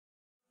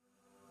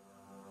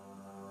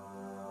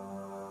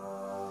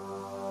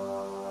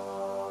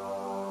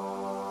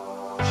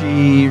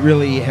She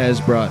really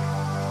has brought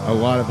a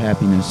lot of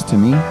happiness to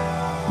me,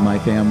 my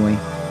family.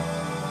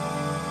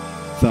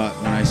 Thought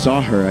when I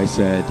saw her, I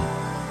said,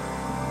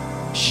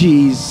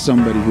 she's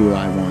somebody who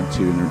I want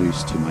to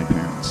introduce to my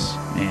parents,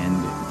 and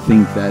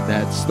think that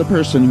that's the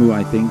person who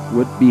I think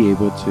would be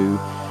able to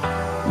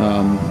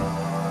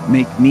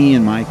make me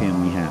and my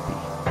family happy.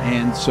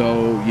 And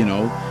so, you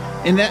know,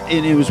 and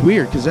it was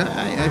weird because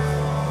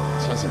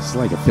it's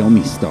like a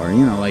filmy star,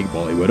 you know, like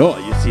Bollywood. Oh,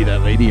 you see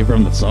that lady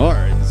from the star,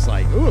 and it's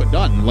like, oh,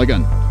 done, like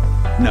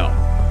no.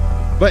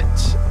 But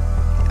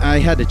I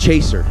had to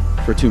chase her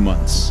for 2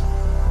 months.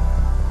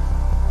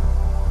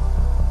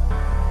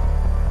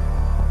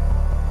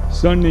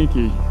 So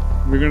Nikki,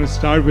 we're going to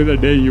start with the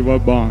day you were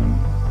born.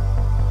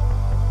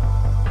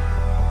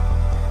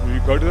 We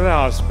go to the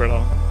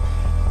hospital,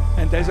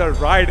 and there's a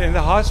ride in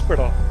the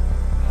hospital.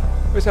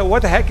 We said,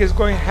 what the heck is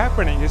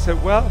happening? He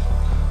said, well,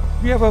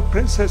 we have a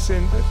princess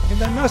in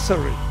the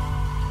nursery.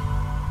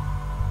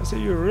 I said,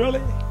 you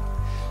really?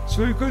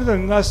 So we go to the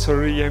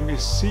nursery and we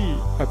see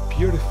a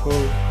beautiful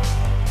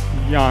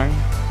young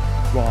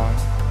one.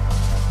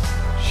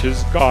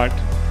 She's got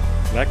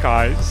black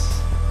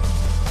eyes,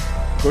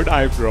 good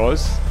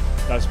eyebrows.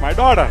 That's my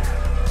daughter.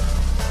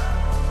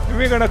 And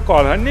we're gonna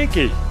call her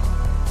Nikki.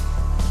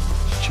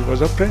 She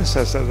was a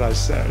princess, as I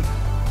said.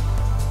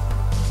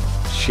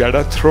 She had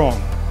a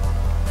throne,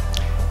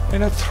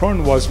 and a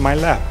throne was my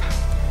lap.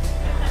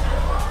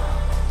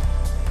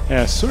 And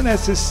as soon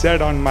as it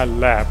sat on my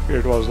lap,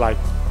 it was like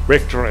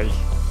victory.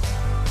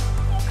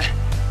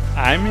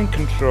 I'm in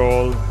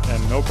control,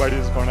 and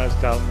nobody's gonna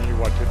tell me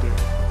what to do.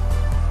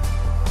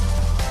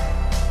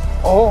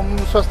 Om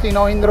swasti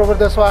no indro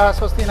vardaswa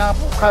swasti na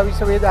pukha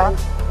visaveda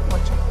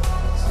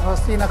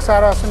swasti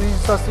naksara suni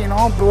swasti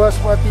no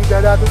bruhaspati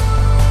dadadu.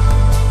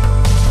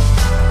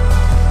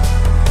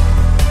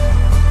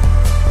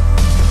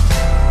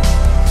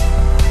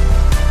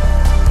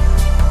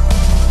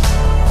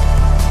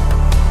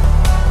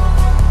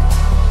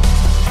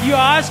 You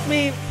asked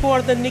me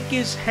for the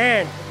Nikki's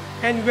hand,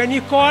 and when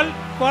you call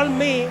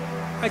me,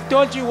 I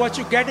told you what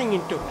you're getting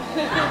into. So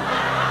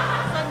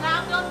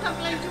now don't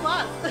complain to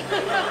us.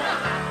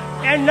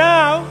 And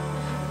now,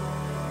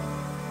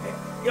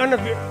 on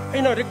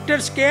a Richter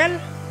scale,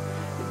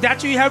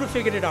 that's you have to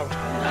figure it out.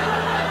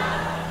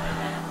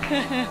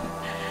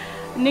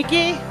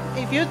 Nikki,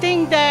 if you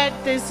think that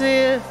this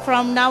is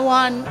from now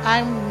on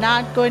I'm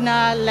not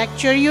gonna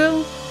lecture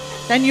you,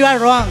 then you are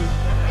wrong.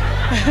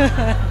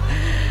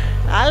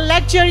 I'll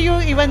lecture you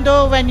even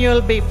though when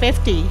you'll be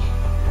 50.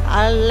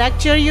 I'll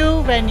lecture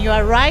you when you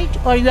are right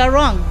or you are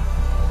wrong.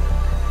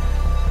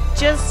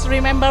 Just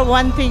remember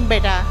one thing,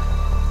 beta.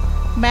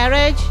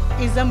 Marriage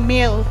is a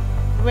meal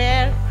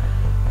where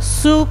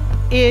soup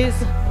is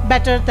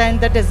better than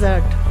the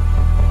dessert.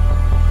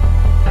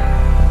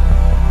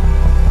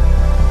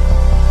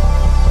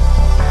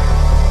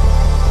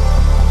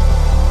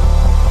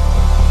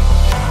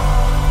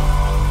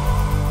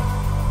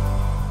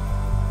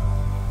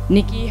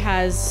 Nikki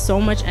has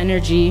so much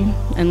energy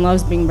and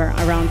loves being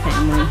around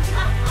family,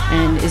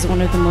 and is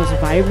one of the most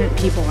vibrant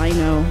people I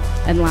know,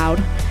 and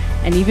loud.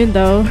 And even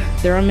though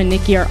Durham and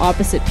Nikki are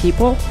opposite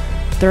people,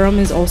 Durham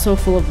is also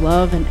full of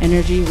love and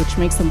energy, which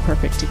makes them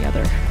perfect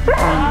together.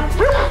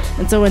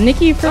 And so when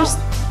Nikki first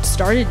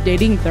started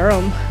dating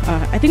Durham,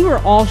 I think we were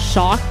all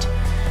shocked.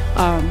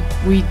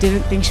 We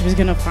didn't think she was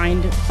gonna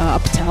find a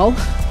Patel.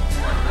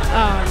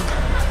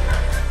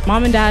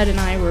 Mom and Dad and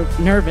I were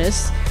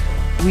nervous.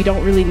 We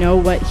don't really know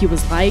what he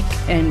was like,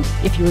 and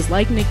if he was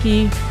like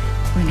Nikki.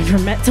 We never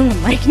met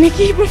someone like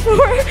Nikki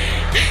before.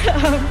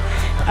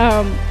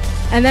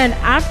 And then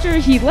after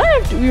he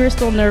left, we were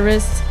still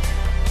nervous,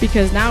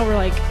 because now we're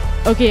like,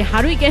 okay,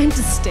 how do we get him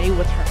to stay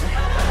with her?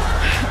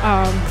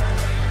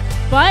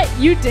 But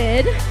you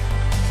did,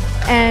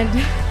 and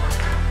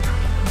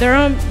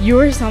Durham, you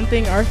were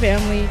something our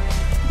family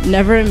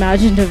never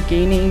imagined of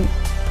gaining.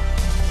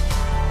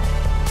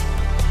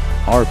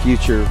 Our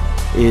future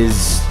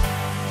is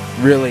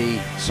really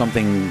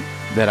something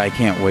that I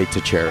can't wait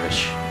to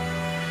cherish.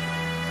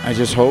 I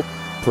just hope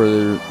for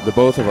the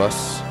both of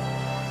us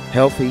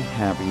healthy,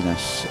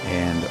 happiness,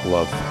 and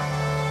love.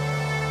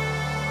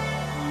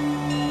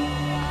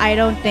 I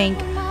don't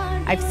think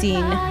I've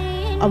seen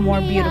a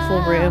more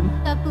beautiful room,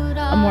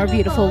 a more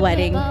beautiful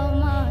wedding.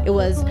 It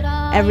was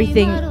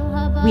everything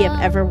we have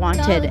ever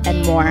wanted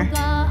and more.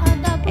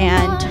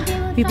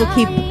 And people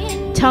keep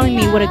telling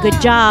me what a good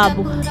job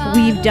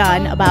we've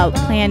done about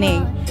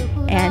planning,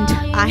 and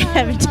I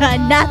have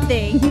done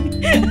nothing.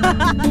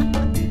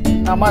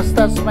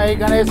 Namastasmai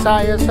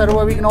Ganesaya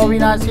Sarva Vigno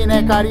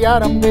Vinasine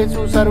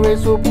Karyarambesu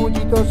Sarvesu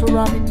Pujito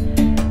Surami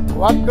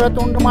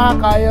Vakratund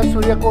Mahakaya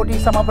Suryakoti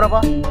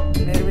Samaprabha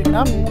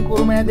Nirvignam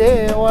Kurume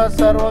Deva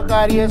Sarva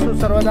Karyesu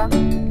Sarvada.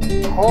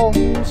 Om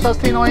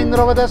Swasti no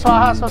Indra Vada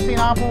Swaha Swasti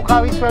na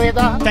Pukha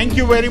Visvaveda. Thank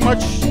you very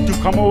much to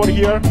come over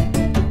here.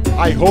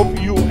 I hope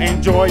you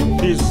enjoyed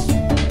these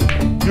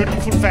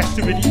beautiful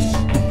festivities.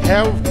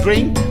 Have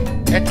drink,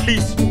 at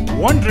least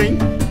one drink,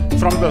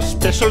 from the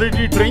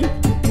specialty drink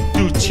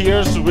to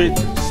cheers with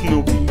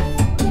Snoopy.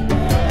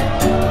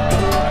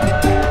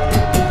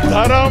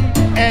 Dharam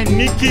and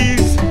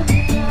Nikki's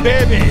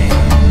baby.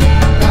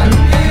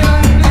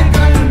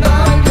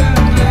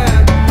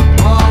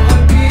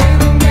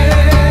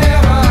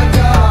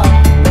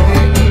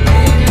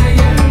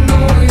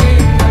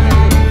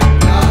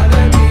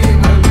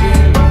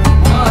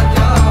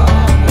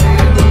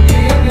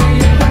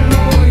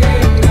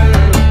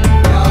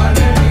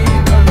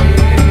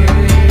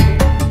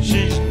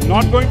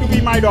 Not going to be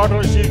my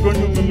daughter, she's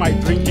going to be my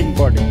drinking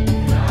buddy.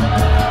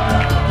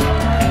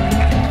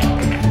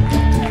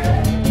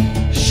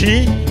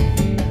 She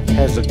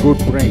has a good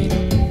brain,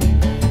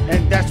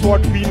 and that's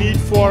what we need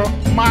for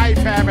my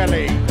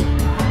family.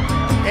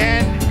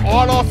 And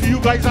all of you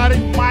guys are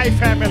in my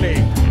family.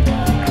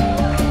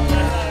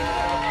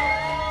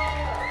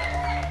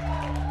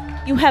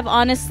 You have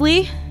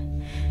honestly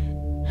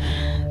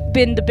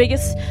been the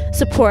biggest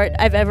support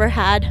I've ever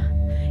had.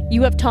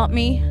 You have taught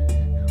me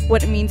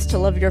what it means to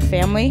love your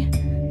family.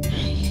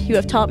 You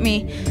have taught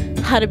me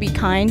how to be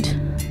kind,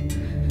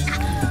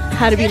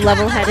 how to be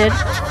level-headed.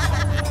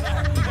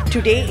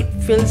 Today it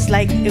feels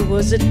like it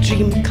was a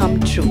dream come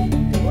true.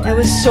 It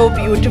was so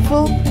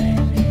beautiful.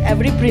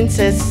 Every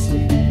princess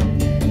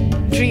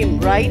dream,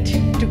 right?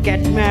 To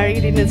get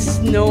married in the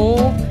snow.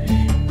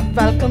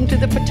 Welcome to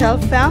the Patel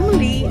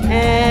family,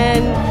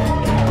 and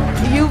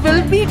you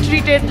will be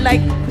treated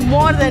like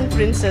more than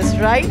princess,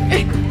 right?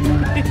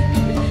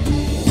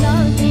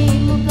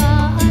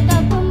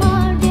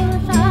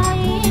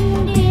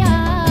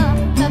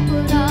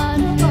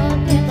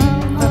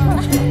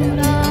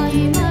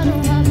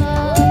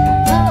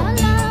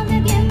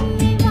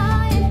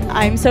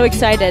 I'm so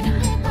excited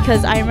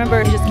because I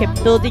remember it just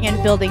kept building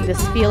and building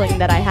this feeling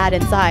that I had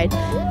inside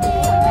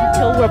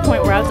until a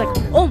point where I was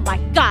like, oh my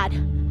God,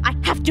 I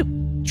have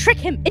to trick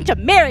him into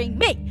marrying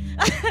me.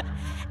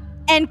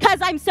 And because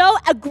I'm so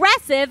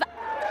aggressive,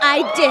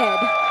 I did.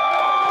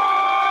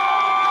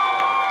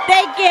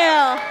 Thank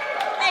you.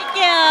 Thank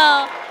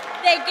you.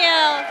 Thank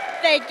you.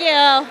 Thank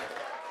you.